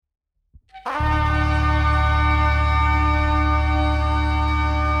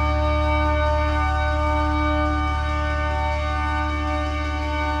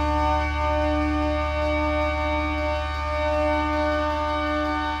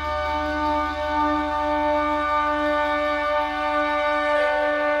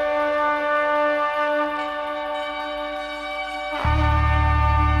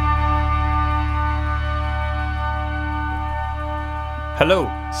Hello,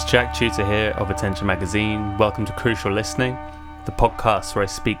 it's Jack Tutor here of Attention Magazine. Welcome to Crucial Listening, the podcast where I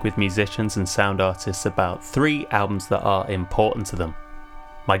speak with musicians and sound artists about 3 albums that are important to them.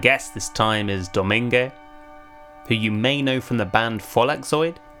 My guest this time is Domingue, who you may know from the band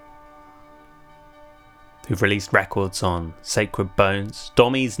Folaxoid, who've released records on Sacred Bones.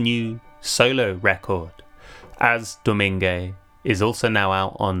 Domi's new solo record, As Domingue, is also now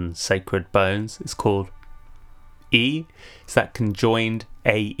out on Sacred Bones. It's called E. It's that conjoined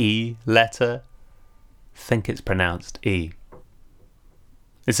AE letter. I think it's pronounced E.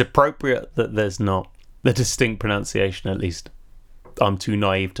 It's appropriate that there's not the distinct pronunciation, at least. I'm too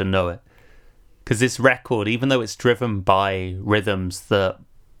naive to know it. Because this record, even though it's driven by rhythms that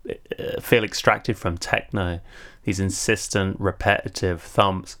feel extracted from techno, these insistent, repetitive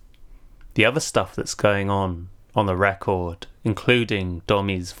thumps, the other stuff that's going on the record, including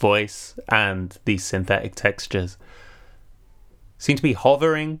Domi's voice and these synthetic textures, seem to be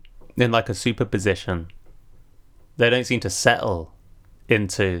hovering in like a superposition. They don't seem to settle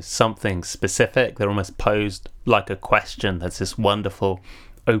into something specific. They're almost posed like a question. There's this wonderful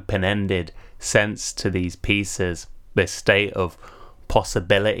open-ended sense to these pieces, this state of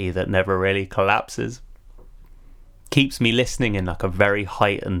possibility that never really collapses. Keeps me listening in like a very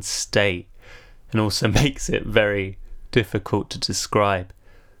heightened state, and also makes it very difficult to describe.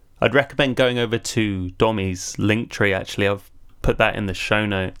 I'd recommend going over to Domi's Linktree. Actually, I've put that in the show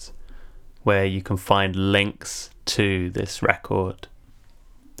notes, where you can find links to this record.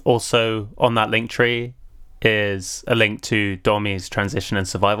 Also on that Linktree is a link to Domi's Transition and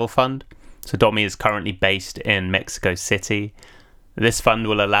Survival Fund. So Domi is currently based in Mexico City. This fund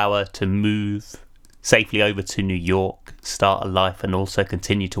will allow her to move safely over to New York, start a life, and also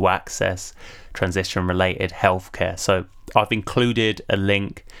continue to access transition-related healthcare. So I've included a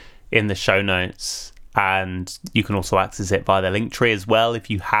link in the show notes, and you can also access it via the Linktree as well.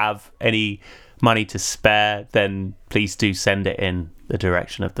 If you have any money to spare, then please do send it in the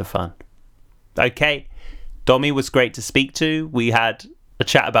direction of the fund. Okay, Domi was great to speak to. We had a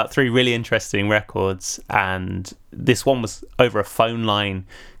chat about 3 really interesting records, and this one was over a phone line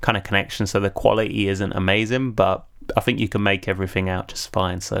kind of connection, so the quality isn't amazing, but I think you can make everything out just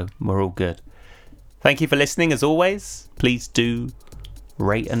fine, so we're all good. Thank you for listening. As always, please do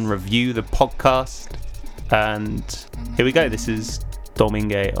rate and review the podcast, and here we go. This is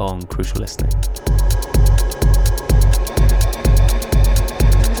Domingue on Crucial Listening.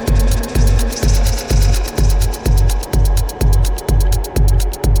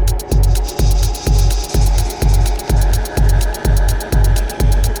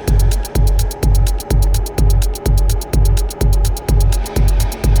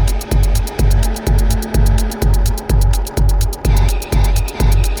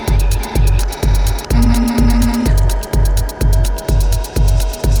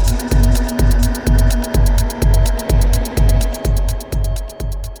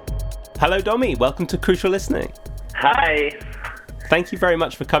 Hello, Domi. Welcome to Crucial Listening. Hi. Thank you very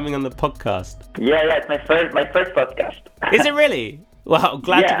much for coming on the podcast. Yeah, it's my first podcast. Is it really? Well,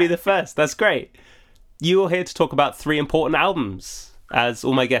 glad to Yeah. be the first. That's great. You are here to talk about 3 important albums, as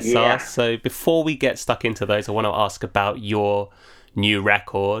all my guests are. So before we get stuck into those, I want to ask about your new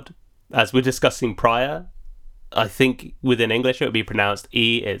record. As we're discussing prior, I think within English it would be pronounced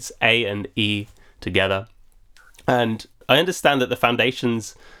E. It's A and E together. And I understand that the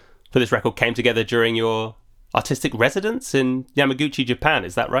foundations for this record came together during your artistic residence in Yamaguchi, Japan.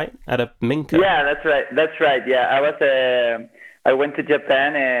 Is that right? At a Minka? Yeah, that's right. Yeah, I went to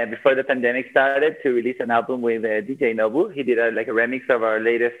Japan before the pandemic started to release an album with DJ Nobu. He did a remix of our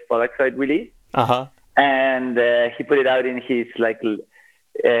latest Folaxoid release. Uh-huh. And he put it out in his label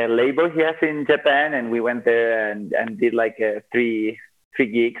he has in Japan, and we went there and did 3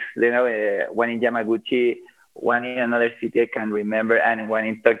 gigs, one in Yamaguchi, one in another city I can't remember, and one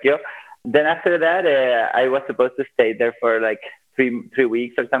in Tokyo. Then after that, I was supposed to stay there for 3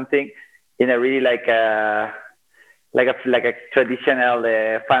 weeks or something in a really like a traditional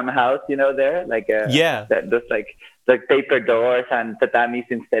farmhouse, there, those paper doors and tatamis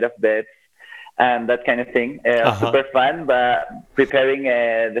instead of beds and that kind of thing. Super fun, but preparing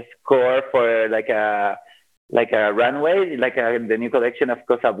the score for a runway, the new collection of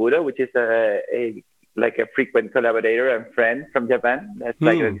Kosaburo, which is a frequent collaborator and friend from Japan. That's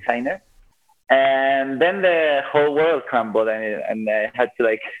a designer. And then the whole world crumbled, and I had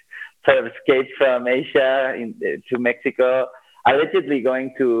to sort of escape from Asia to Mexico, allegedly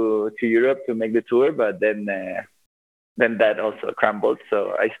going to Europe to make the tour, but then that also crumbled.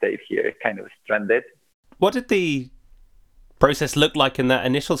 So I stayed here, kind of stranded. What did the process look like in that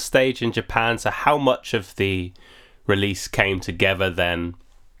initial stage in Japan? So how much of the release came together then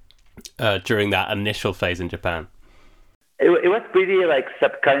during that initial phase in Japan? It was pretty like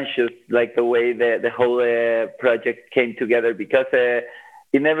subconscious, like the way the whole project came together, because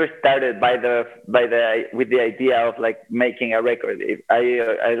it never started with the idea of like making a record.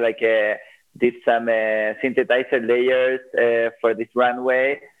 I like did some synthesizer layers for this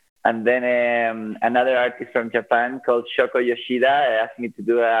runway, and then another artist from Japan called Shoko Yoshida asked me to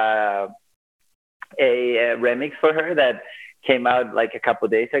do a remix for her that came out like a couple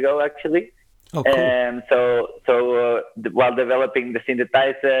days ago, actually. Oh, cool. So while developing the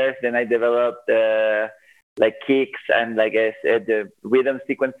synthesizers, then I developed like kicks and like the rhythm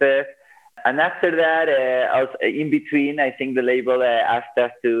sequences. And after that, also in between, I think the label asked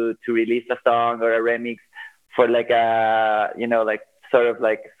us to release a song or a remix for like a, like sort of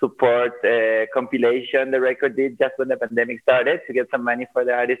like support compilation the record did just when the pandemic started, to get some money for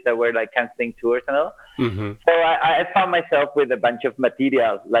the artists that were like canceling tours and all. Mm-hmm. So I found myself with a bunch of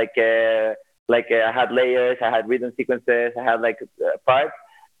material, like I had layers, I had rhythm sequences, I had like parts,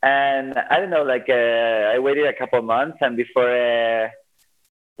 and I don't know, like I waited a couple of months, and before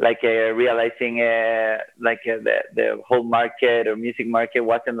realizing the whole market or music market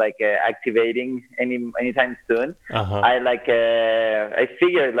wasn't like activating anytime soon. Uh-huh. I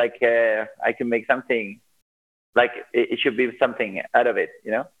figured like I can make something, like it should be something out of it,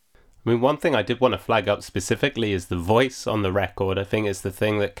 I mean, one thing I did want to flag up specifically is the voice on the record. I think it's the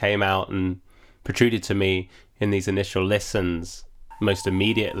thing that came out and protruded to me in these initial listens most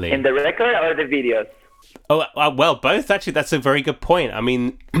immediately. In the record or the videos? Oh, well, both. Actually, that's a very good point. I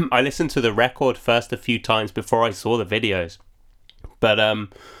mean, I listened to the record first a few times before I saw the videos. But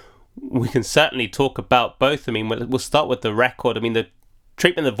we can certainly talk about both. I mean, we'll start with the record. I mean, the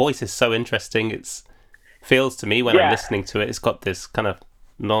treatment of the voice is so interesting. It feels to me when I'm listening to it, it's got this kind of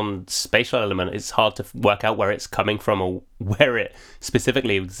non-spatial element. It's hard to work out where it's coming from or where it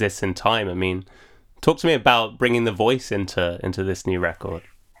specifically exists in time. I mean, talk to me about bringing the voice into this new record.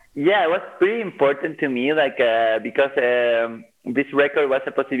 Yeah, it was pretty important to me, like because this record was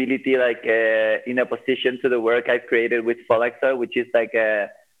a possibility, like in opposition to the work I've created with Folaxor, which is like an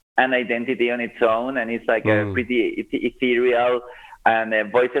identity on its own, and it's like pretty ethereal, and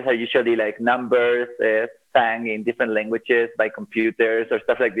voices are usually like numbers sang in different languages by computers or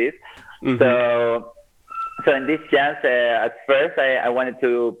stuff like this. Mm-hmm. So in this jazz, at first I wanted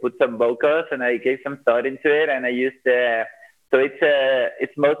to put some vocals, and I gave some thought into it, and I used so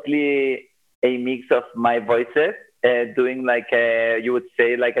it's mostly a mix of my voices doing like you would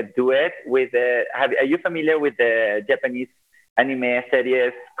say like a duet with. Are you familiar with the Japanese anime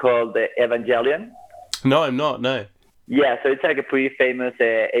series called Evangelion? No, I'm not. No. Yeah, so it's like a pretty famous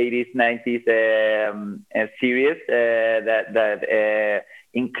 80s, 90s series that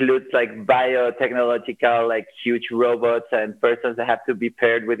includes like biotechnological, like huge robots and persons that have to be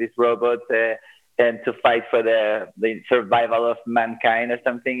paired with these robots and to fight for the survival of mankind or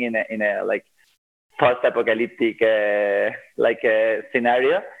something in a like post-apocalyptic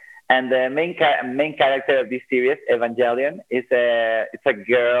scenario. And the main character of this series, Evangelion, it's a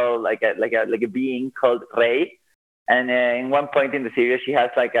girl, like a being called Rei. And in one point in the series, she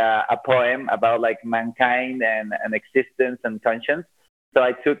has like a poem about like mankind and existence and conscience. So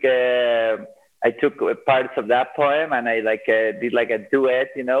I took parts of that poem and I did like a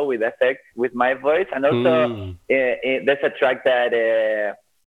duet, with effects with my voice. And also there's a track that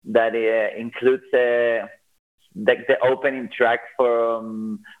includes the opening track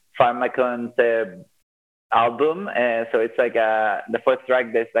from Pharmacon's album. So it's like the first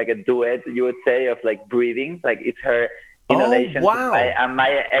track, there's like a duet, you would say, of like breathing, like it's her inhalations and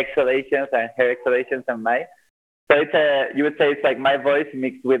my exhalations and her exhalations and my. So it's you would say it's like my voice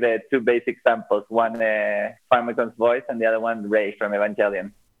mixed with two basic samples, one Pharmacon's voice and the other one Rei from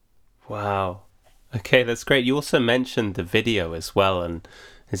Evangelion. Wow. Okay, that's great. You also mentioned the video as well, and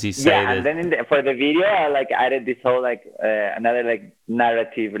as you say, and then for the video, I like added this whole like another like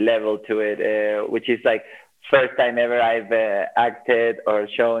narrative level to it, which is like first time ever I've acted or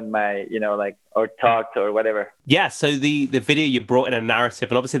shown my, or talked or whatever. Yeah. So the video, you brought in a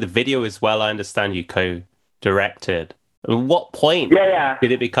narrative, and obviously the video as well, I understand you co-directed. At what point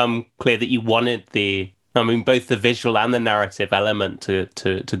did it become clear that you wanted both the visual and the narrative element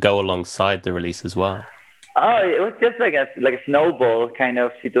to go alongside the release as well? Oh, it was just like a snowball kind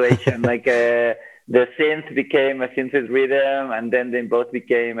of situation. Like the synth became a synth with rhythm, and then they both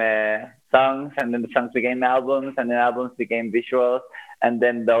became songs, and then the songs became albums, and then albums became visuals, and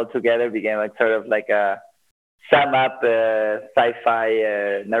then all together became like sort of like a sum up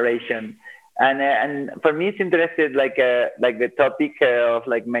sci-fi narration. And for me, it's interested like the topic of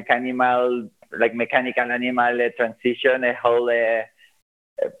like mechanical like mechanical animal transition, a whole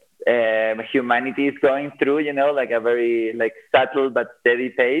humanity is going through, you know, like a very like subtle but steady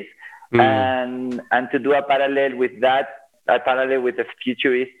pace. And to do a parallel with that, a parallel with the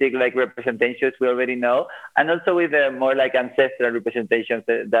futuristic like representations we already know, and also with the more like ancestral representations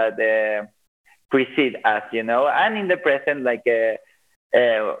that precede us, you know, and in the present, like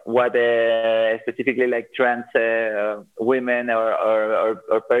what specifically like trans women or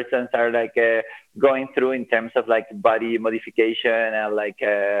persons are like going through in terms of like body modification and like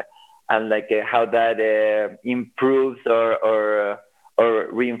how that improves or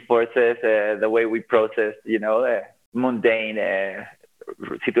reinforces the way we process, you know, mundane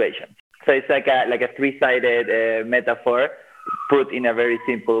situations. So it's like a three-sided metaphor put in a very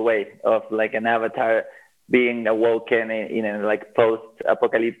simple way of like an avatar being awoken in a like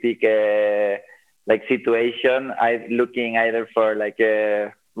post-apocalyptic like situation, looking either for like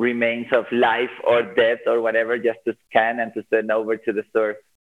remains of life or death or whatever, just to scan and to send over to the source.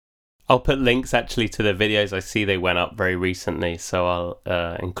 I'll put links actually to the videos. I see they went up very recently, so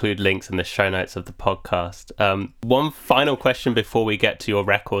I'll include links in the show notes of the podcast. One final question before we get to your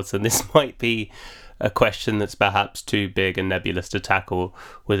records, and this might be a question that's perhaps too big and nebulous to tackle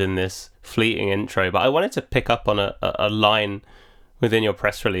within this fleeting intro, but I wanted to pick up on a line within your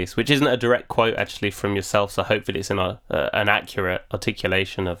press release, which isn't a direct quote actually from yourself, so hopefully it's an accurate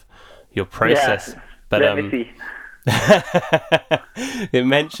articulation of your process. Yeah, but let me see. It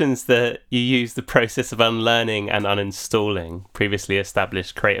mentions that you use the process of unlearning and uninstalling previously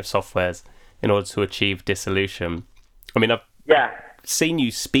established creative softwares in order to achieve dissolution. I mean, I've seen you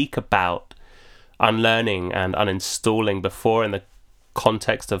speak about unlearning and uninstalling before in the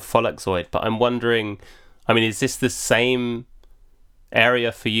context of Folexoid, but I'm wondering, I mean, is this the same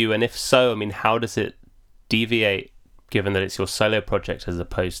area for you? And if so, I mean, how does it deviate given that it's your solo project as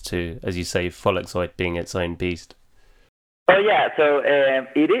opposed to, as you say, Folexoid being its own beast? Oh yeah, so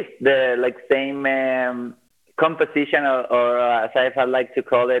it is the like same composition or as I like to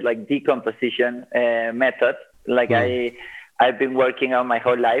call it, like decomposition method. Like I've been working on my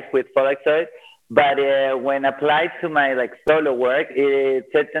whole life with Folexoid, but when applied to my like solo work, it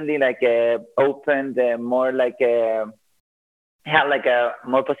certainly like opened more like had like a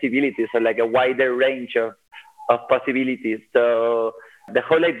more possibilities or like a wider range of possibilities. So the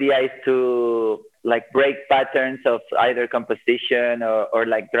whole idea is to like break patterns of either composition or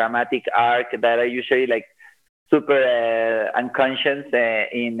like dramatic arc that are usually like super unconscious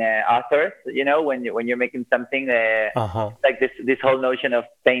in authors. You know, when you're making something like this whole notion of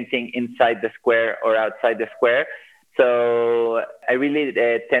painting inside the square or outside the square. So I really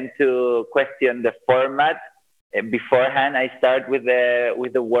tend to question the format beforehand. I start with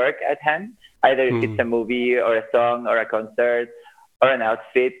the work at hand, either if it's a movie or a song or a concert or an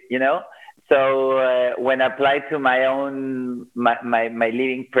outfit, you know. So when applied to my own my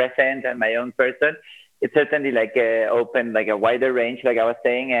living present and my own person, it certainly like opened like a wider range, like I was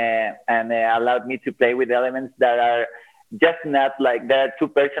saying, and allowed me to play with elements that are just not like, that are too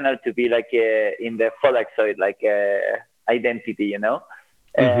personal to be like in the Folexoid like identity, you know.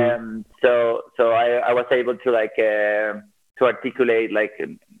 So I was able to like to articulate like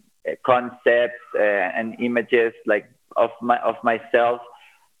concepts and images like of myself,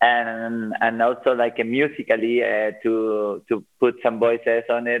 and also like musically to put some voices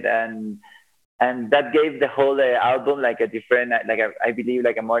on it, and that gave the whole album like a different, like I believe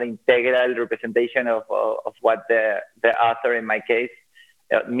like a more integral representation of what the author, in my case,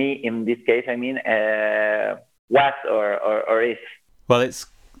 me in this case, I mean, was or is. Well, it's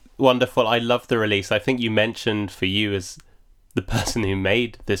wonderful. I love the release. I think you mentioned for you as the person who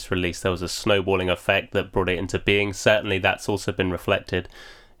made this release, there was a snowballing effect that brought it into being. Certainly that's also been reflected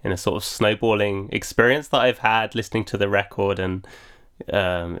in a sort of snowballing experience that I've had listening to the record and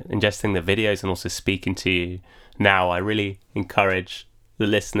ingesting the videos and also speaking to you now. I really encourage the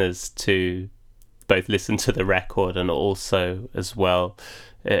listeners to both listen to the record and also as well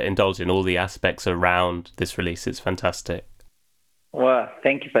indulge in all the aspects around this release. It's fantastic. Well,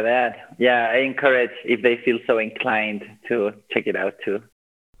 thank you for that. Yeah, I encourage, if they feel so inclined, to check it out too.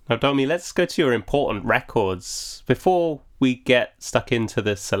 Now, Domi, let's go to your important records. Before we get stuck into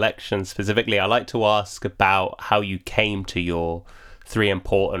the selection specifically, I like to ask about how you came to your 3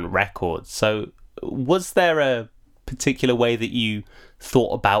 important records. So was there a particular way that you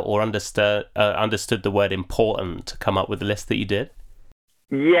thought about or understood the word important to come up with the list that you did?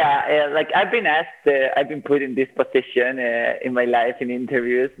 Yeah, like I've been asked, I've been put in this position in my life in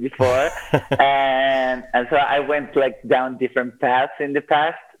interviews before, and so I went like down different paths in the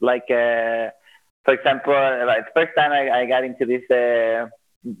past. Like, for example, like the first time I got into this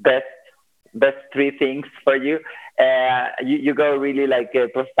best best three things for you. You go really like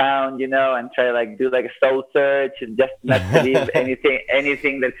profound, and try like do like a soul search and just not believe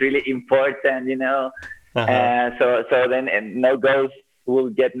anything that's really important, So then no ghosts will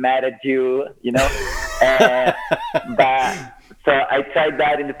get mad at you, but so I tried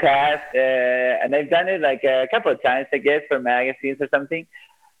that in the past, and I've done it like a couple of times, I guess, for magazines or something.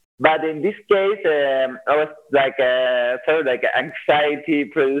 But in this case, I was like sort of like an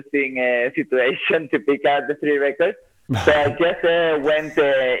anxiety-producing situation to pick out the three records. So I just went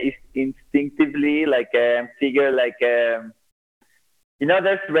instinctively, like figure like there's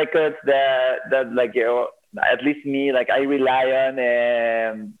records that like at least me, like I rely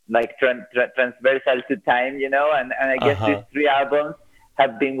on like transversal to time, and I guess these three albums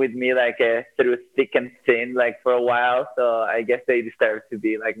have been with me like through thick and thin, like for a while. So I guess they deserve to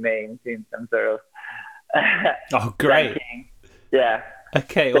be like named in some sort of oh, great ranking. Yeah.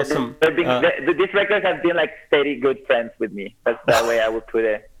 Okay, awesome. These records have been like steady good friends with me. That's the way I would put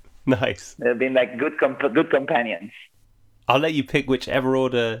it. Nice. They've been like good companions. I'll let you pick whichever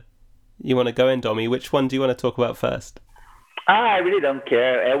order you want to go in, Domi. Which one do you want to talk about first? I really don't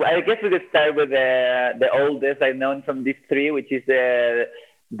care. I guess we could start with the oldest I've known from these three, which is the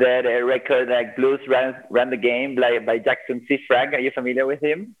record like Blues Run the Game by Jackson C. Frank. Are you familiar with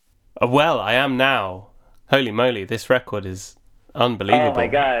him? Well, I am now. Holy moly, this record is unbelievable. Oh my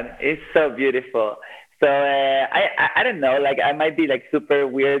God, it's so beautiful. So I don't know, like I might be like super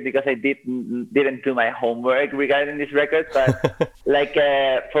weird because I didn't do my homework regarding this record, but like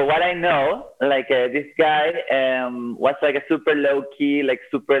for what I know, like this guy was like a super low key, like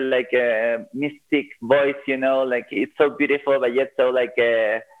super like mystic voice, like it's so beautiful but yet so like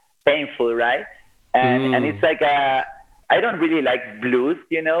painful, right? And it's like I don't really like blues,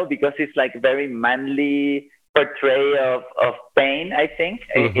 because it's like very manly portray of pain, I think,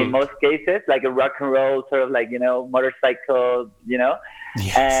 in most cases, like a rock and roll sort of like, motorcycle,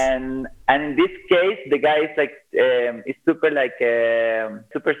 Yes. And in this case, the guy is like, is super like,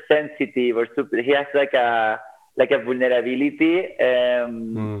 super sensitive or he has like a vulnerability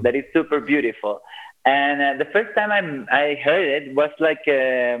that is super beautiful. And the first time I heard it was like,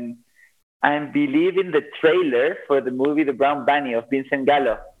 I believe in the trailer for the movie The Brown Bunny of Vincent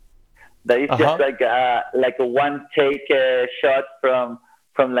Gallo. That is just like a one take shot from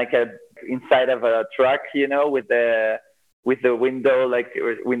like a inside of a truck, with the window like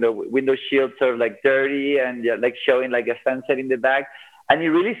window shield sort of like dirty and like showing like a sunset in the back, and it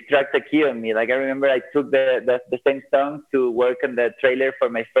really struck the key on me. Like I remember I took the same song to work on the trailer for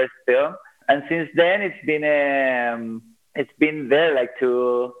my first film, and since then it's been there like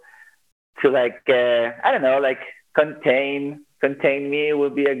to like I don't know, like contain me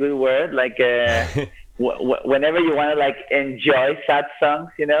would be a good word. Like whenever you want to like enjoy sad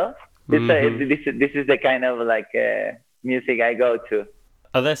songs, this is the kind of like music I go to.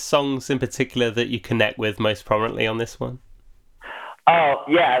 Are there songs in particular that you connect with most prominently on this one? Oh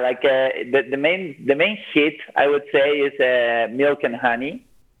yeah, like the main hit I would say is Milk and Honey.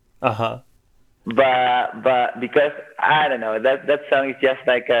 But because I don't know, that song is just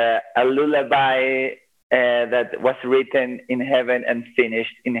like a lullaby. That was written in heaven and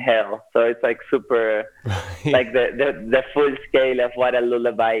finished in hell. So it's like super, like the full scale of what a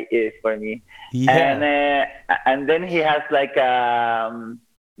lullaby is for me. Yeah. And then he has like another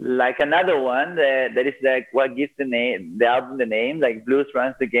one that is like what gives the album the name, like Blues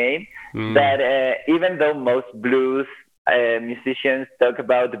Runs the Game. That even though most blues musicians talk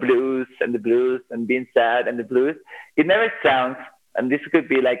about the blues and being sad and the blues, it never sounds. And this could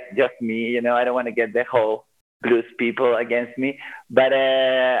be like just me, I don't want to get the whole blues people against me. But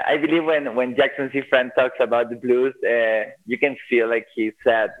I believe when Jackson C. Frank talks about the blues, you can feel like he's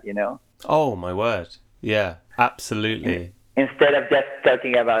sad, Oh, my word. Yeah, absolutely. Instead of just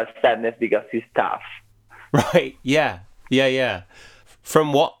talking about sadness because he's tough. Right, yeah.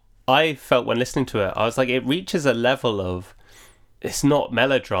 From what I felt when listening to it, I was like, it reaches a level of... It's not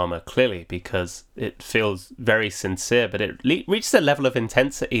melodrama, clearly, because it feels very sincere, but it reaches a level of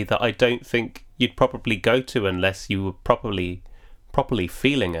intensity that I don't think you'd probably go to unless you were properly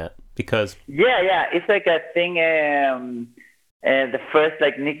feeling it. Because yeah, it's like a thing the first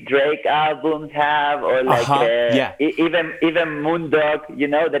like Nick Drake albums have, or like even Moondog,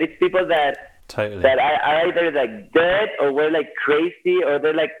 that it's people that that are either like dead or were like crazy, or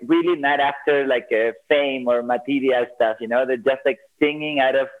they're like really not after like fame or material stuff, they're just like singing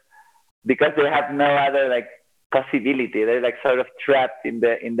out of because they have no other like possibility. They're like sort of trapped in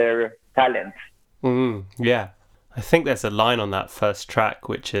their talent. Yeah, I think there's a line on that first track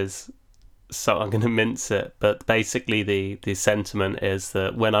which is, so I'm going to mince it, but basically the sentiment is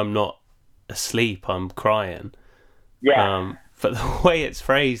that when I'm not asleep, I'm crying. Yeah. But the way it's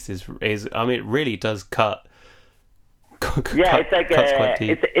phrased is I mean, it really does cut. It's like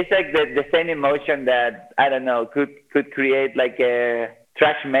it's like the same emotion that, I don't know, could create like a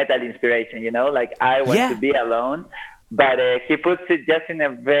thrash metal inspiration, like I want to be alone, but he puts it just in a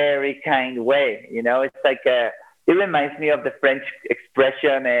very kind way, it's like it reminds me of the French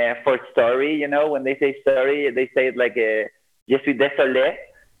expression for story, when they say story, they say it like je suis désolé,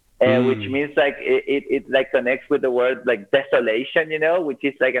 which means like it like connects with the word like desolation, which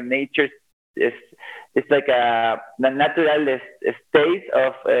is like a nature. It's like the natural state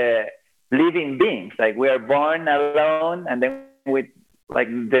of living beings. Like we are born alone, and then we like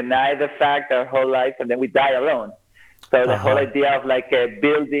deny the fact our whole life, and then we die alone. So the whole idea of like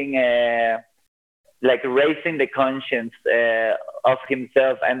building, like raising the conscience of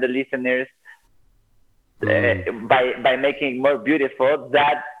himself and the listeners by making it more beautiful,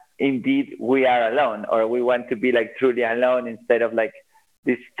 that indeed we are alone, or we want to be like truly alone instead of like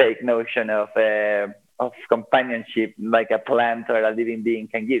this fake notion of companionship like a plant or a living being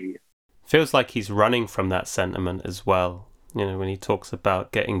can give you. Feels like he's running from that sentiment as well. When he talks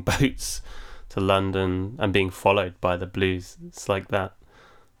about getting boats to London and being followed by the blues, it's like that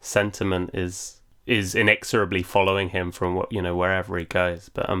sentiment is inexorably following him from wherever he goes.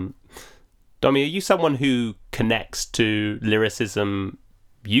 But Domi, are you someone who connects to lyricism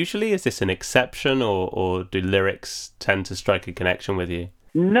usually? Is this an exception, or do lyrics tend to strike a connection with you?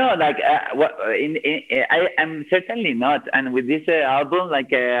 No, like I am certainly not. And with this album,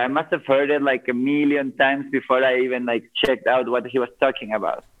 like I must have heard it like a million times before I even like checked out what he was talking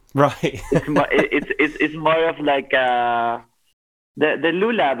about. Right. It's more of like the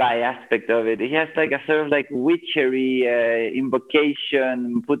lullaby aspect of it. He has like a sort of like witchery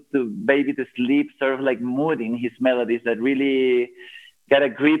invocation, put the baby to sleep sort of like mood in his melodies that really got a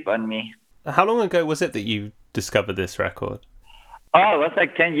grip on me. How long ago was it that you discovered this record? Oh, it was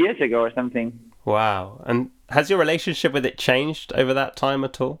like 10 years ago or something. Wow. And has your relationship with it changed over that time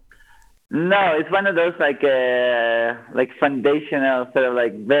at all? No, it's one of those like foundational, sort of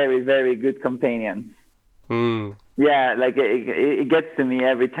like very, very good companions. Yeah, like it gets to me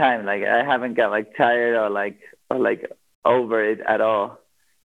every time. Like I haven't got like tired or like over it at all.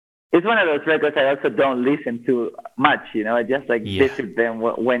 It's one of those records I also don't listen to much, I just like visit them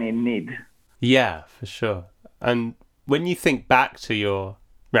when in need. Yeah, for sure. And when you think back to your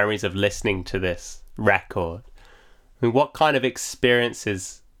memories of listening to this record, I mean, what kind of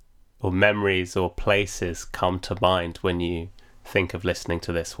experiences or memories or places come to mind when you think of listening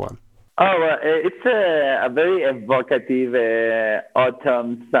to this one? Oh, well, it's a very evocative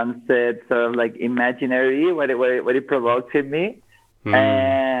autumn sunset, sort of like imaginary, what it provokes in me.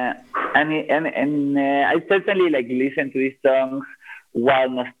 And I certainly like listen to these songs while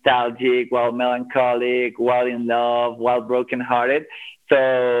nostalgic, while melancholic, while in love, while brokenhearted.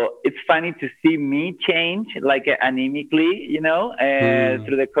 So it's funny to see me change like anemically,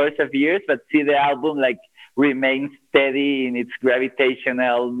 through the course of years, but see the album like remain steady in its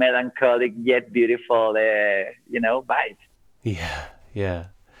gravitational, melancholic yet beautiful, vibe. Yeah.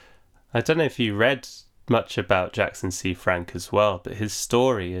 I don't know if you read much about Jackson C. Frank as well, but his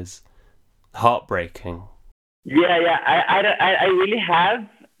story is heartbreaking. Yeah. I really have,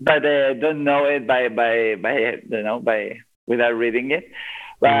 but don't know it by without reading it.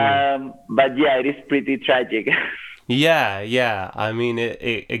 But yeah, it is pretty tragic. Yeah. I mean,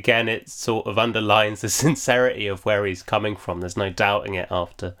 it sort of underlines the sincerity of where he's coming from. There's no doubting it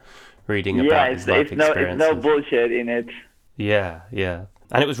after reading about his life experiences. It's no bullshit in it. Yeah.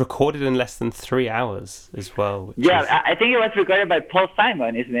 And it was recorded in less than 3 hours as well. I think it was recorded by Paul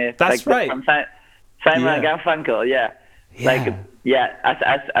Simon, isn't it? That's right. From Simon and Garfunkel, yeah.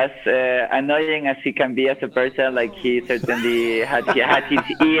 As annoying as he can be as a person, like he certainly had his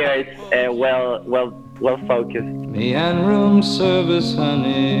ears well focused. Me and room service,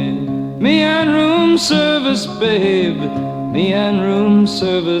 honey. Me and room service, babe. Me and room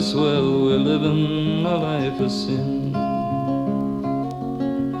service, well, we're living a life of sin.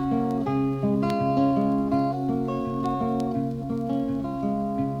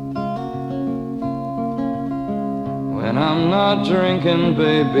 When I'm not drinking,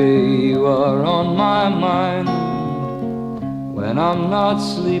 baby, you are on my mind. When I'm not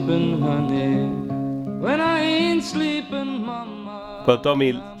sleeping, honey. When I ain't sleeping, mama. Well,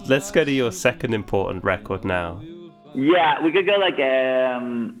 Domi, let's go to your second important record now. Yeah, we could go like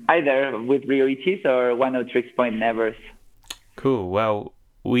either with Ryoichis or One O Tricks Point Nevers. Cool. Well,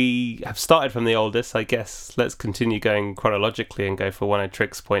 we have started from the oldest, I guess. Let's continue going chronologically and go for One O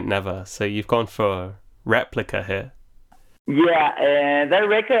Tricks Point Never. So you've gone for Replica here. Yeah, that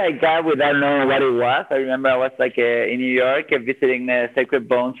record I got without knowing what it was. I remember I was like in New York visiting the Sacred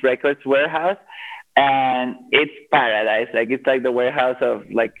Bones Records warehouse, and it's paradise. Like it's like the warehouse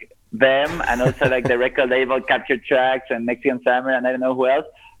of like them, and also like the record label Capture Tracks and Mexican Summer, and I don't know who else.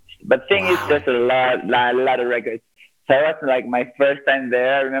 But thing is, there's a lot of records. So it was like my first time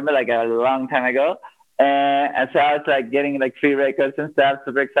there. I remember like a long time ago. And so I was like getting like free records and stuff,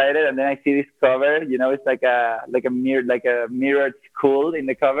 super excited. And then I see this cover, you know, it's like a mirrored skull in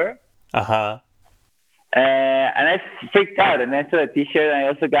the cover. Uh-huh. And I freaked out, and I saw a T-shirt, and I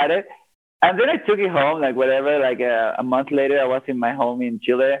also got it. And then I took it home, like whatever. Like a month later, I was in my home in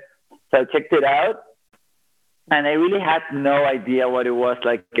Chile, so I checked it out, and I really had no idea what it was.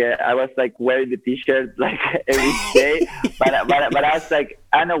 Like I was like wearing the T-shirt like every day, but I was like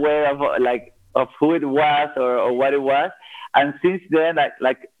unaware of who it was or what it was. And since then,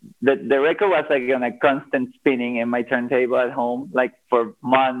 like the record was like on a constant spinning in my turntable at home, like for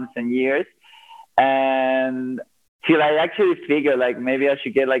months and years. And till I actually figured like maybe I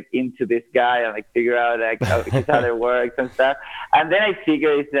should get like into this guy and like figure out like how his other works and stuff. And then I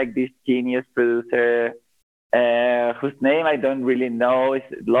figured it's like this genius producer whose name I don't really know. Is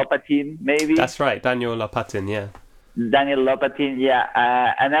Lopatin, maybe? That's right, Daniel Lopatin, yeah. Daniel Lopatin, yeah.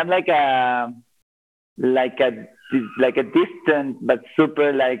 And I'm like a distant but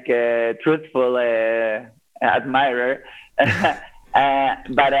super like truthful admirer. But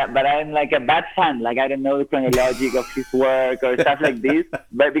I'm like a bad fan. Like I don't know the chronology of his work or stuff like this.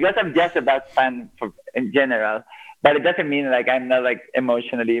 But because I'm just a bad fan in general. But it doesn't mean like I'm not like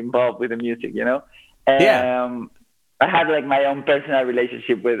emotionally involved with the music, you know. Yeah. I have like my own personal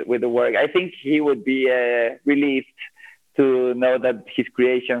relationship with the work. I think he would be relieved to know that his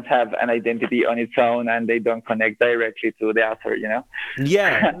creations have an identity on its own and they don't connect directly to the author, you know?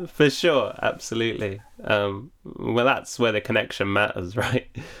 Yeah, for sure. Absolutely. Well, that's where the connection matters, right?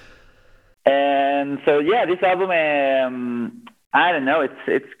 And so, yeah, this album, I don't know,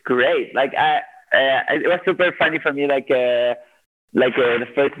 it's great. Like, it was super funny for me, like the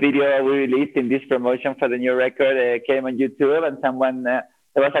first video we released in this promotion for the new record came on YouTube, and someone, there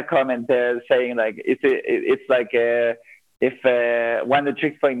was a comment there saying, like, it's like, if One the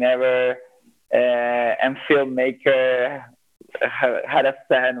Tricks Point Never and filmmaker had a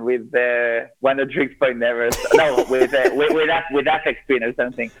stand with One the Tricks Point Never, no, with Aphex Twin or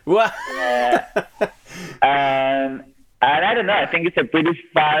something. What? And I don't know. I think it's a pretty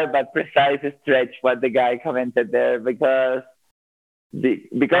far but precise stretch what the guy commented there, because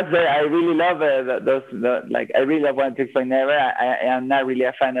I really love I really love One Tricks Point Never. I am not really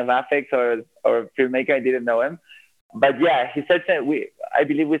a fan of Aphex or filmmaker. I didn't know him. But yeah, I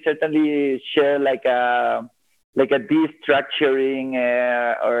believe we certainly share like a destructuring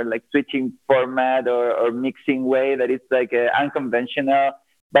or like switching format or mixing way that is like unconventional,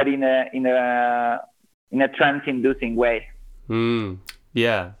 but in a trance-inducing way.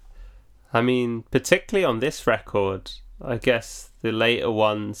 Yeah, I mean, particularly on this record, I guess the later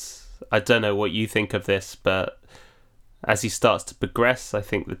ones. I don't know what you think of this, but as he starts to progress, I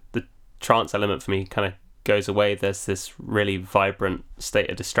think the trance element for me kind of goes away. There's this really vibrant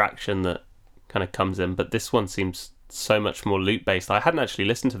state of distraction that kind of comes in, but this one seems so much more loop based. I hadn't actually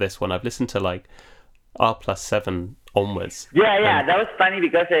listened to this one. I've listened to like R+7 onwards. Yeah, that was funny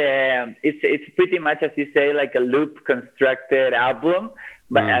because it's pretty much, as you say, like a loop constructed album.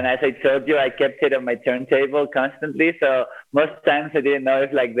 But and as I told you, I kept it on my turntable constantly. So most times I didn't know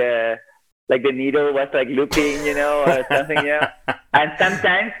if like the needle was like looping, you know, or something, you know. And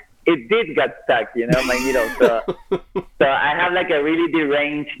sometimes it did get stuck, you know, my needle. So I have like a really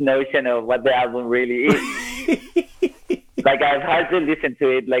deranged notion of what the album really is. Like I've hardly listened to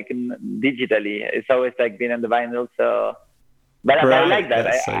it like digitally. It's always like been on the vinyl. So, but I like that.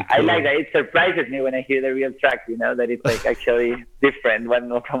 I like that. It surprises me when I hear the real track, you know, that it's like actually different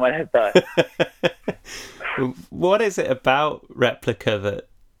from what I thought. What is it about Replica that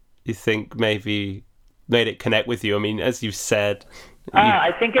you think maybe made it connect with you? I mean, as you said,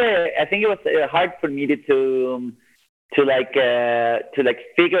 I think it was hard for me to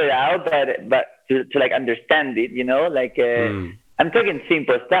figure it out, but to like understand it, you know, like I'm talking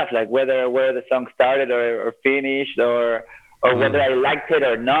simple stuff like where the song started or finished or whether I liked it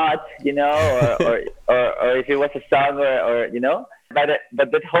or not, you know, or if it was a song or you know, but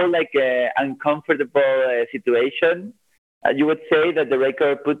that whole like uncomfortable situation. You would say that the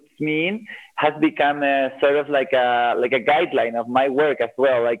record puts me in has become sort of like a guideline of my work as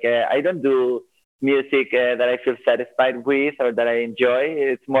well. Like I don't do music that I feel satisfied with or that I enjoy.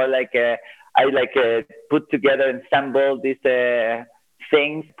 It's more like I put together and assemble these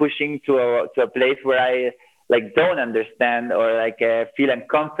things, pushing to a place where I like don't understand or like feel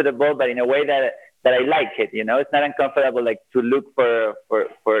uncomfortable, but in a way that I like it. You know, it's not uncomfortable like to look for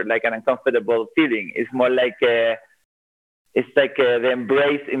like an uncomfortable feeling. It's more like it's like the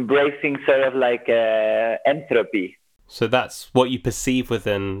embracing sort of like entropy. So that's what you perceive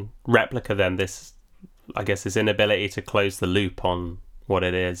within Replica then, this, I guess, this inability to close the loop on what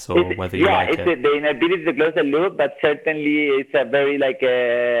it is or whether you like it. Yeah, it's the inability to close the loop, but certainly it's a very like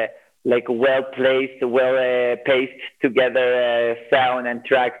well-placed, paced together sound and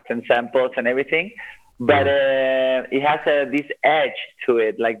tracks and samples and everything. But it has this edge to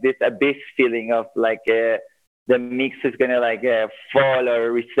it, like this abyss feeling of like the mix is gonna like fall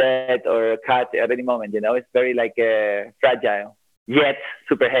or reset or cut at any moment. You know, it's very like fragile yet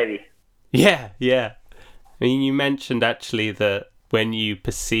super heavy. Yeah. I mean, you mentioned actually that when you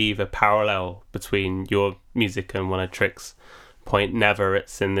perceive a parallel between your music and One of Trick's Point Never,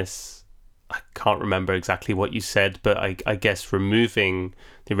 it's in this, I can't remember exactly what you said, but I guess removing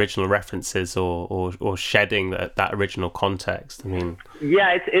the original references or shedding that original context. I mean,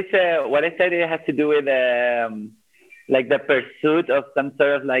 yeah, it's what I said. It has to do with like the pursuit of some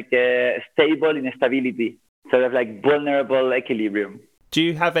sort of like stable instability, sort of like vulnerable equilibrium. Do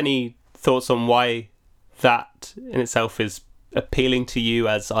you have any thoughts on why that in itself is appealing to you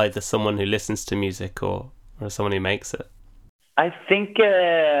as either someone who listens to music or someone who makes it? I think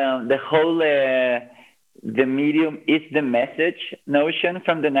the whole the medium is the message notion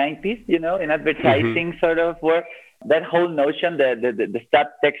from the 90s, you know, in advertising sort of work. That whole notion, the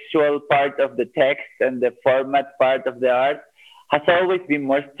subtextual part of the text and the format part of the art has always been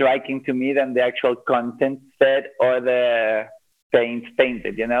more striking to me than the actual content said or the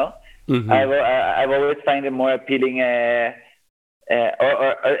painted, you know. I've always find it more appealing, or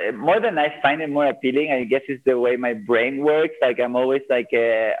more than I find it more appealing, I guess it's the way my brain works. Like I'm always like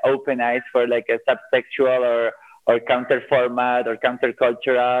open eyes for like a subtextual or counter format or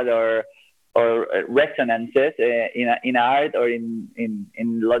countercultural or resonances in art or in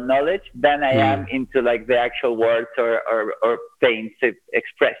knowledge than I am into like the actual words or paints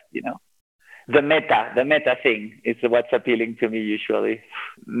expressed, you know. The meta thing is what's appealing to me usually.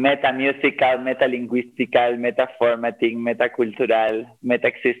 Meta musical, meta linguistical, meta formatting, meta cultural, meta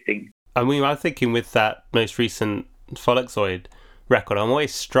existing. I mean, I'm thinking with that most recent Folexoid record, I'm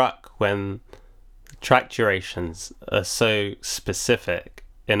always struck when track durations are so specific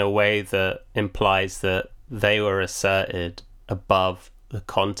in a way that implies that they were asserted above the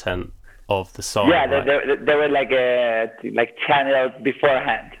content of the song. Yeah, right? they were like channeled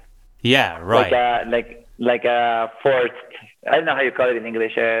beforehand. Yeah, right. Like a forced, I don't know how you call it in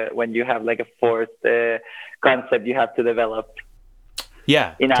English, when you have like a forced concept you have to develop.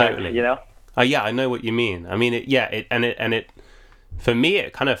 Yeah, in totally. Art, you know? Yeah, I know what you mean. I mean, it for me,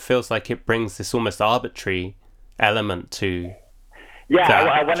 it kind of feels like it brings this almost arbitrary element to. Yeah,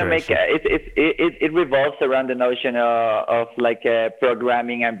 I want to make it revolves around the notion of like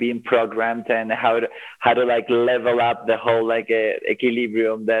programming and being programmed and how to like level up the whole like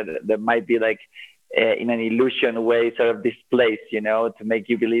equilibrium that might be like in an illusion way sort of displaced, you know, to make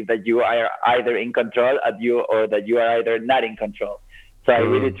you believe that you are either in control or that you are either not in control. So I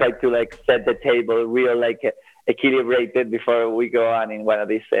really try to like set the table real like equilibrated before we go on in one of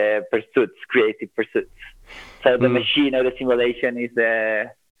these creative pursuits. So the machine or the simulation is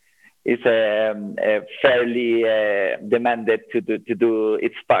fairly demanded to do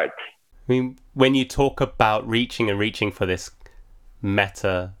its part. I mean, when you talk about reaching for this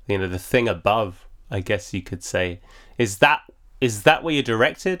meta, you know, the thing above, I guess you could say, is that where you're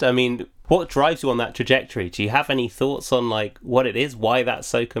directed? I mean, what drives you on that trajectory? Do you have any thoughts on like what it is, why that's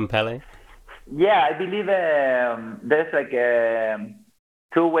so compelling? Yeah, I believe there's like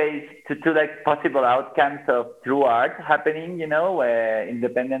two ways to like possible outcomes of true art happening, you know,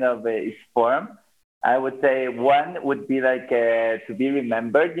 independent of its form. I would say one would be like to be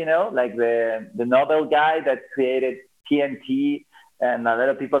remembered, you know, like the Nobel guy that created TNT, and a lot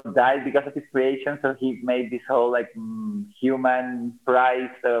of people died because of his creation. So he made this whole like human prize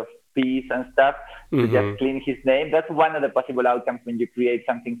of peace and stuff to just clean his name. That's one of the possible outcomes when you create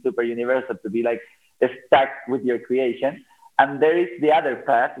something super universal, to be like stuck with your creation. And there is the other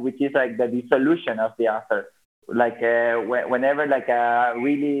path, which is like the dissolution of the author. Like whenever like a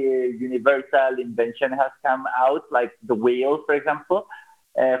really universal invention has come out, like the wheel, for example,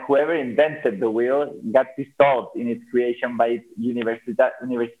 whoever invented the wheel got dissolved in its creation by its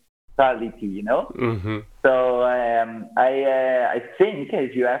universality, you know? So I think,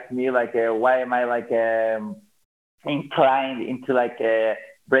 if you ask me, like, why am I like inclined into like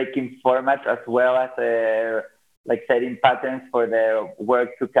breaking formats as well as like setting patterns for the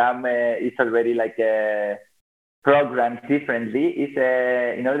work to come, is already like programmed differently is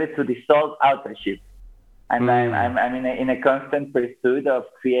in order to dissolve authorship. And I'm in a constant pursuit of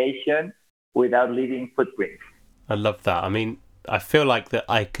creation without leaving footprints. I love that. I mean, I feel like that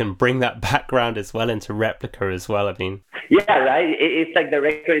I can bring that background as well into Replica as well. I mean, yeah, right. It's like the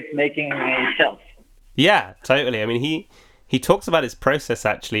record is making itself. Yeah, totally. I mean, he talks about his process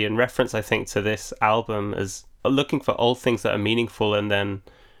actually in reference, I think, to this album as looking for old things that are meaningful and then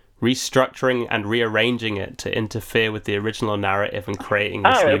restructuring and rearranging it to interfere with the original narrative and creating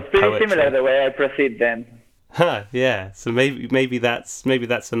this new it's pretty poetry. Similar the way I proceed then. Huh, yeah. So maybe that's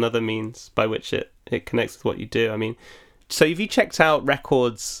another means by which it connects with what you do. I mean, so have you checked out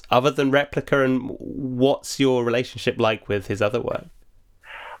records other than Replica, and what's your relationship like with his other work?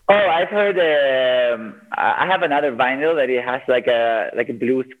 Oh, I've heard. I have another vinyl that it has like a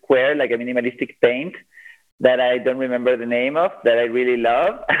blue square, like a minimalistic paint that I don't remember the name of, that I really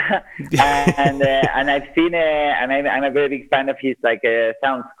love. and I've seen. I'm a very big fan of his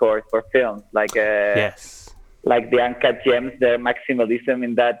sound scores for films, yes, like the Uncut Gems. The maximalism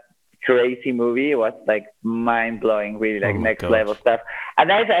in that crazy movie was like mind blowing, really next level stuff.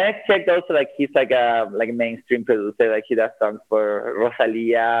 And I checked also he's like a mainstream producer, like he does songs for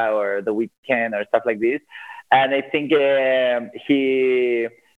Rosalia or The Weeknd or stuff like this. And I think he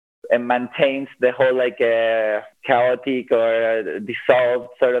maintains the whole chaotic or dissolved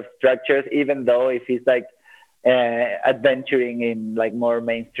sort of structures, even though if he's adventuring in more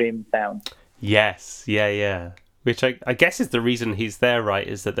mainstream sound. Yes, yeah. Which I guess is the reason he's there, right?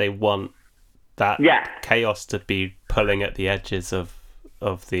 Is that they want that chaos to be pulling at the edges of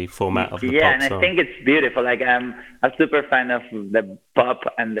the format of the pop and song. I think it's beautiful. I'm a super fan of the pop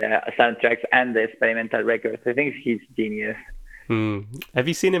and the soundtracks and the experimental records. I think he's genius. Have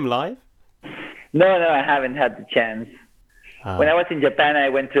you seen him live? No, I haven't had the chance. When I was in Japan, I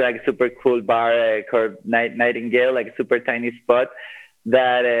went to a super cool bar called Nightingale, a super tiny spot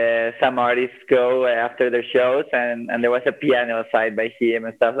that some artists go after their shows, and there was a piano side by him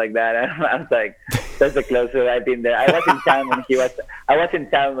and stuff like that. And I was like, that's the closest I've been there. I was in town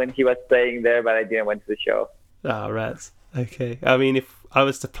when he was playing there, but I didn't went to the show. Oh, rats. Okay. I mean, if I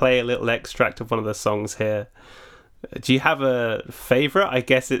was to play a little extract of one of the songs here, do you have a favourite? I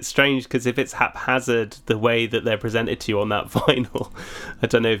guess it's strange because if it's haphazard the way that they're presented to you on that vinyl, I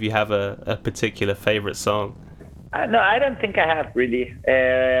don't know if you have a particular favourite song. No, I don't think I have really.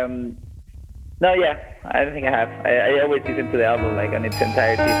 I don't think I have. I always listen to the album on its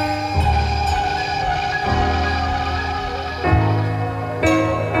entirety.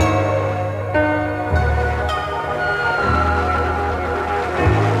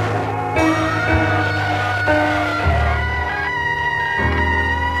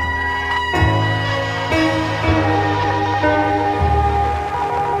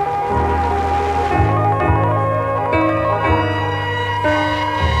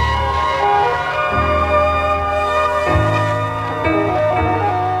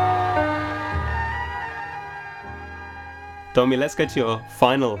 Domi, let's go to your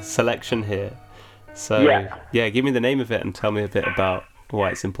final selection here. So, give me the name of it and tell me a bit about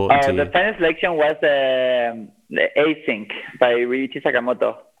why it's important to you. The final selection was the Async by Ryuichi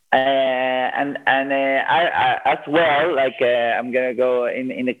Sakamoto. And I as well, I'm going to go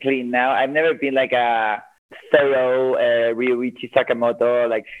in the clean now. I've never been a thorough Ryuichi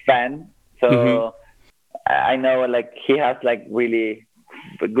Sakamoto fan. So I know he has really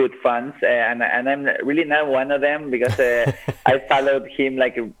good fans, and I'm really not one of them because I followed him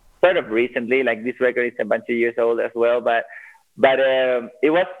sort of recently. This record is a bunch of years old as well, but it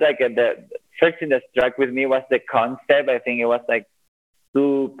was the first thing that struck with me was the concept. I think it was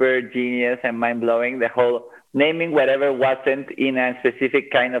super genius and mind blowing. The whole naming whatever wasn't in a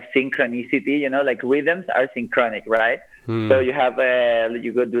specific kind of synchronicity. Rhythms are synchronic, right? So you have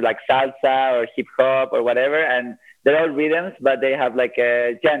you could do salsa or hip hop or whatever, and they're all rhythms, but they have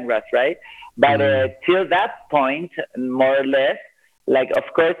genres, right? But till that point, more or less, of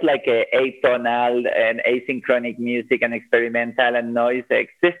course, atonal and asynchronic music and experimental and noise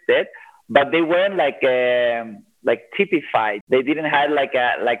existed, but they weren't typified. They didn't have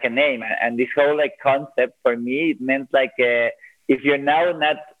a name. And this whole concept for me, it meant if you're now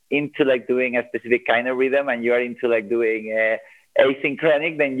not into doing a specific kind of rhythm and you are into doing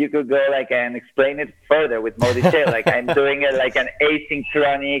asynchronic, then you could go and explain it further with more detail. I'm doing it an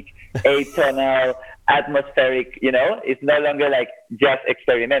asynchronic, atonal, atmospheric. It's no longer just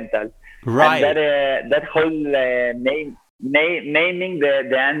experimental. Right. And that whole naming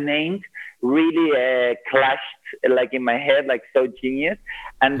the unnamed really clashed in my head, so genius.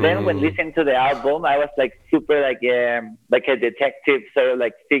 And then when listening to the album, I was super like a detective, sort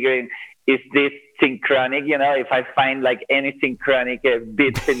of figuring, is this synchronic, if I find like any synchronic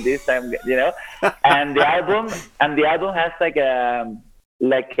bits in this, and the album has like a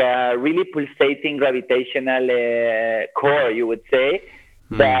really pulsating gravitational core, you would say,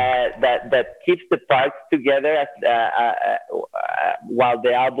 that keeps the parts together as, while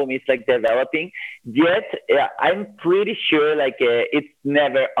the album is like developing. Yet I'm pretty sure like it's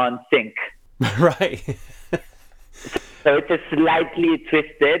never on sync. Right. So it's a slightly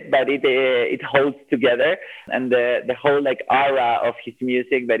twisted, but it holds together, and the whole like aura of his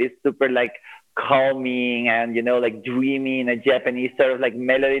music that is super like calming and like dreamy in a Japanese sort of like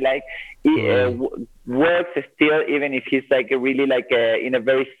melody, like works still, even if he's like really like in a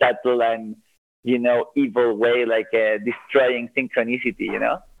very subtle and evil way, like destroying synchronicity.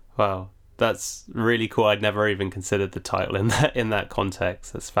 Wow, that's really cool. I'd never even considered the title in that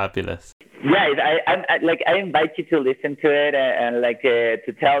context. That's fabulous. Yeah, I invite you to listen to it and like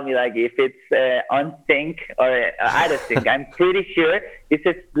to tell me like if it's on sync or out of sync. I'm pretty sure it's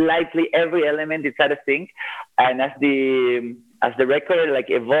a slightly, every element is out of sync, and as the record like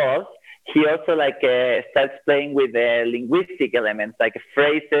evolves, he also like starts playing with linguistic elements like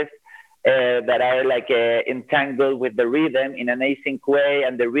phrases that are like entangled with the rhythm in an async way,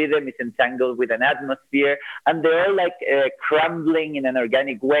 and the rhythm is entangled with an atmosphere, and they're all like crumbling in an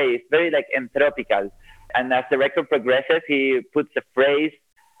organic way. It's very like entropical. And as the record progresses, he puts a phrase,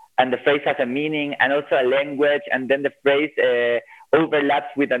 and the phrase has a meaning and also a language, and then the phrase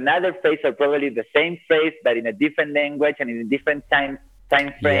overlaps with another phrase, or probably the same phrase but in a different language and in a different time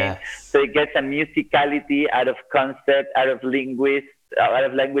frame. Yes. So it gets a musicality out of concept, out of linguists, a lot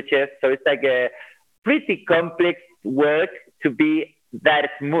of languages. So it's like a pretty complex work to be that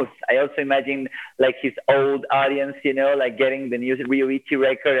smooth. I also imagine like his old audience, like getting the new Ryoichi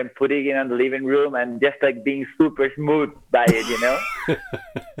record and putting it on the living room and just like being super smooth by it,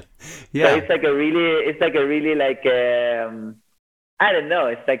 Yeah. So it's like a really like I don't know.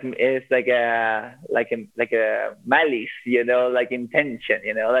 It's like a malice, like intention,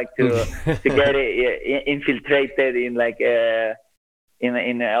 like to get it infiltrated in like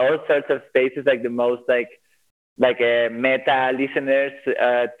in all sorts of spaces, like the most like meta listeners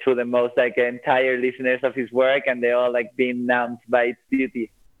to the most like entire listeners of his work, and they all like being numbed by its beauty.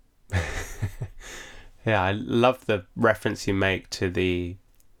 Yeah, I love the reference you make to the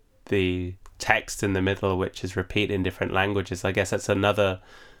text in the middle, which is repeated in different languages. I guess that's another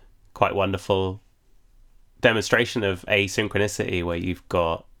quite wonderful demonstration of asynchronicity, where you've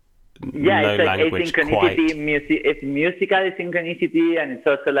got no it's like language asynchronicity, it's musical asynchronicity, and it's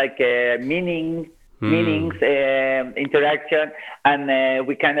also like meanings, interaction, and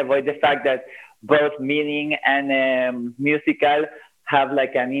we can avoid the fact that both meaning and musical have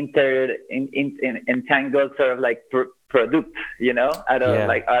like an entangled sort of like product, out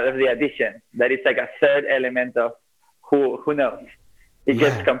of the addition. That is like a third element of who knows. It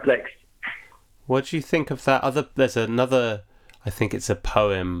gets complex. What do you think of that? There's another, I think it's a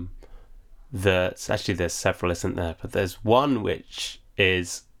poem that's actually, there's several, isn't there? But there's one which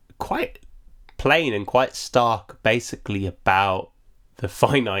is quite plain and quite stark, basically about the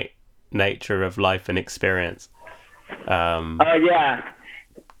finite nature of life and experience. I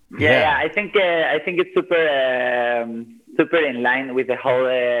think it's super in line with the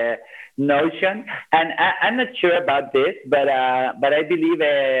whole notion, and I'm not sure about this, but I believe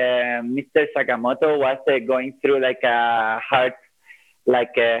Mr. Sakamoto was going through like a heart,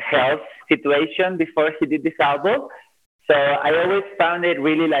 like a health situation before he did this album. So I always found it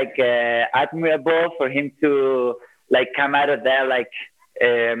really like admirable for him to like come out of that like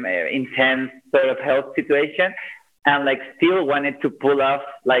intense sort of health situation, and like still wanted to pull off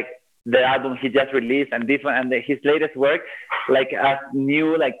like the album he just released and this one and his latest work, like as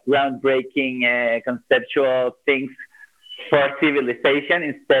new like groundbreaking conceptual things for civilization,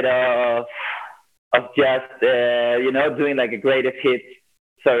 instead of just doing like a greatest hits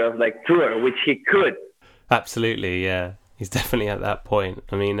sort of like tour, which he could. Absolutely, yeah. He's definitely at that point.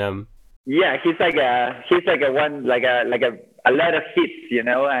 I mean, yeah, he's like a lot of hits,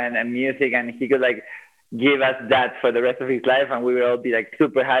 and music, and he could like give us that for the rest of his life, and we will all be like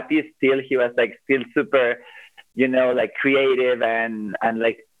super happy. Still, he was like still super, like creative and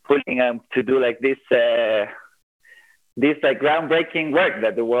like pulling him to do like this like groundbreaking work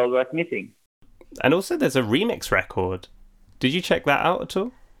that the world was missing. And also, there's a remix record. Did you check that out at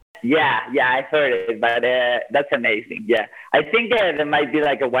all? Yeah, I heard it, but that's amazing. Yeah, I think there might be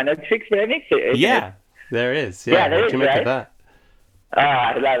like a Oneohtrix remix. Yeah, there is. Yeah, there is, what do you make right? of that?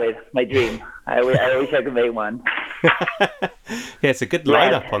 I love it. My dream. I wish I could make one. Yeah, it's a good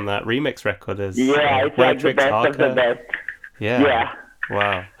lineup on that remix record. It's like the best of the best. Yeah.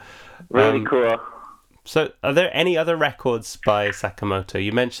 Wow. Really cool. So, are there any other records by Sakamoto?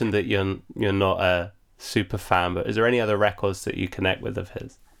 You mentioned that you're not a super fan, but is there any other records that you connect with of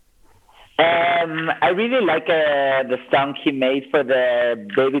his? I really like the song he made for the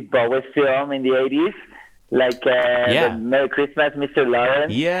David Bowie film in the 80s, like the Merry Christmas, Mr.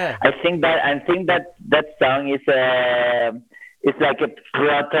 Lawrence. Yeah. I think that song is it's like a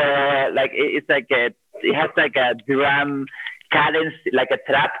proto, like it has like a drum cadence, like a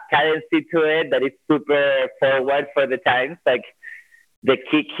trap cadence to it that is super forward for the times. Like the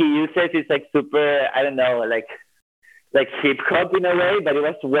kick he uses is like super, I don't know, like hip hop in a way, but it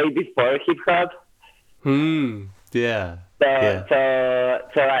was way before hip hop. Yeah. So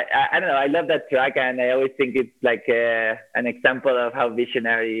I don't know. I love that track, and I always think it's like an example of how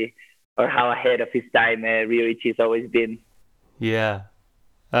visionary or how ahead of his time Ryoichi's always been. Yeah.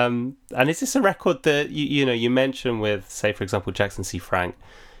 And is this a record that you mentioned with, say, for example, Jackson C. Frank?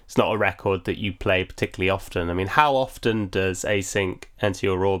 It's not a record that you play particularly often. I mean, how often does Async enter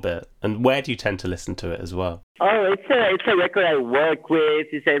your orbit, and where do you tend to listen to it as well? Oh, it's a record I work with.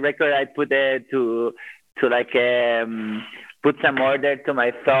 It's a record I put there to like put some order to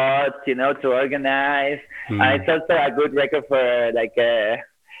my thoughts, to organize. It's also a good record for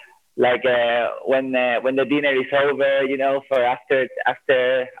when the dinner is over, for after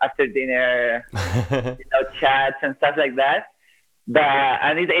dinner, chats and stuff like that.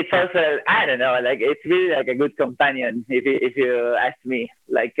 And it's also, I don't know, like it's really like a good companion if you ask me.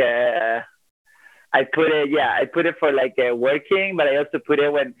 Like I put it for like working, but I also put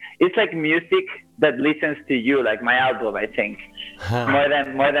it when it's like music that listens to you, like my album, I think. More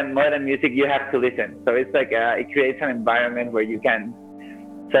than music you have to listen. So it's like it creates an environment where you can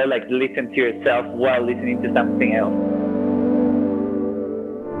sort of like listen to yourself while listening to something else.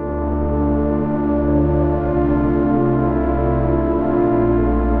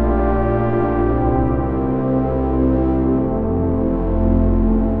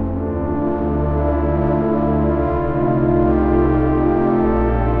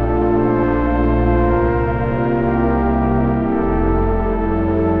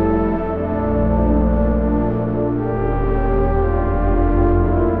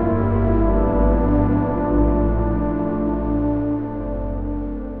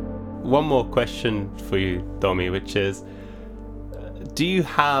 One more question for you, Domi, which is, do you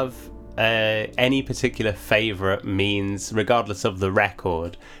have any particular favourite means, regardless of the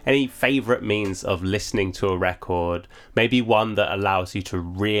record, any favourite means of listening to a record, maybe one that allows you to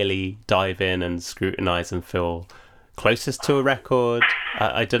really dive in and scrutinise and feel closest to a record?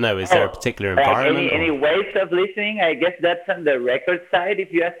 I don't know, is there a particular environment? Any ways of listening? I guess that's on the record side,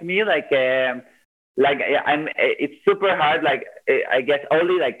 if you ask me. It's super hard, I guess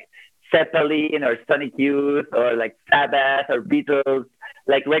only like Zeppelin or Sonic Youth or like Sabbath or Beatles,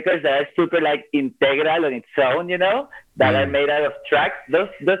 like records that are super like integral on its own, that are made out of tracks. Those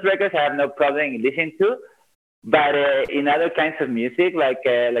records I have no problem listening to. But in other kinds of music, like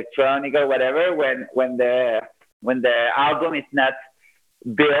electronic or whatever, when the album is not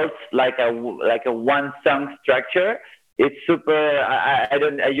built like a one song structure, it's super. I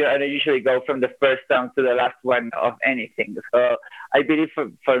don't usually go from the first song to the last one of anything. So I believe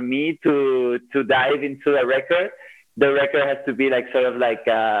for me to dive into the record has to be like sort of like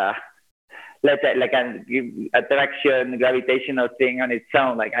an attraction, gravitational thing on its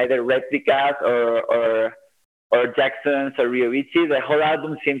own, like either Replicas or Jackson's or Ryoichi. The whole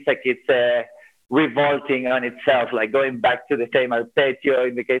album seems like it's revolting on itself, like going back to the same arpeggio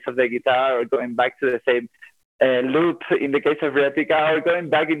in the case of the guitar, or going back to the same loop in the case of Replica, or going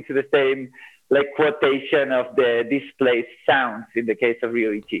back into the same like quotation of the displaced sounds in the case of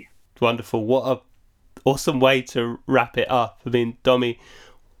Ryoichi. Wonderful. What a awesome way to wrap it up. I mean, Domi,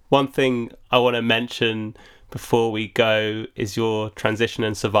 one thing I want to mention before we go is your Transition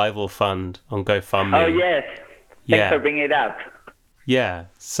and Survival Fund on GoFundMe. Oh, yes. Thanks for bringing it up. Yeah.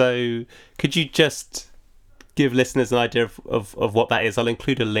 So could you just give listeners an idea of what that is? I'll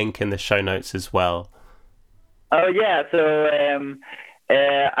include a link in the show notes as well. Oh, yeah. So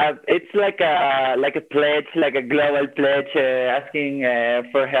it's like a pledge, like a global pledge, asking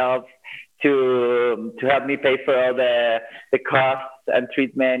for help to help me pay for all the costs and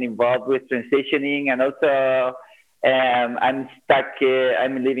treatment involved with transitioning. And also, I'm stuck here.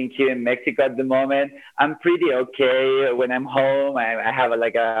 I'm living here in Mexico at the moment. I'm pretty okay when I'm home. I have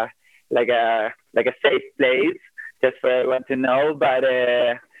like a safe place just for everyone to know. But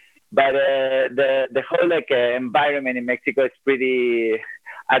the whole environment in Mexico is pretty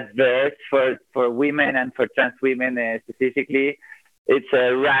adverse for women and for trans women specifically. It's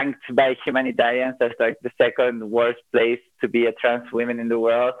ranked by humanitarians as like the second worst place to be a trans woman in the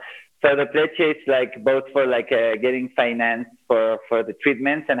world. So the pledge is like both for like getting finance for the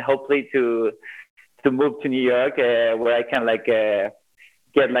treatments, and hopefully to move to New York, where I can like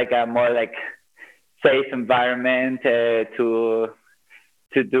get like a more like safe environment to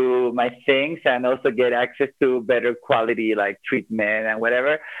do my things, and also get access to better quality like treatment and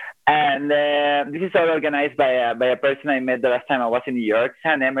whatever. And this is all organized by a person I met the last time I was in New York,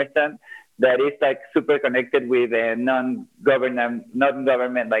 Sam Emerson, that is like super connected with non-government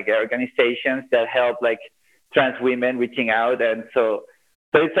like organizations that help like trans women reaching out. And so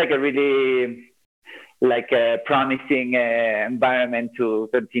it's like a really like a promising environment to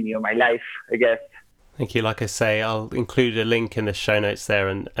continue my life, I guess. Thank you. Like I say, I'll include a link in the show notes there.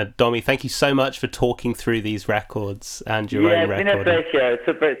 And Domi, thank you so much for talking through these records and your own record. Yeah, it's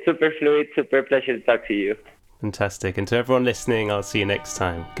been a pleasure. Super fluid, super pleasure to talk to you. Fantastic. And to everyone listening, I'll see you next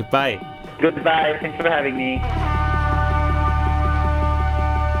time. Goodbye. Goodbye. Thanks for having me.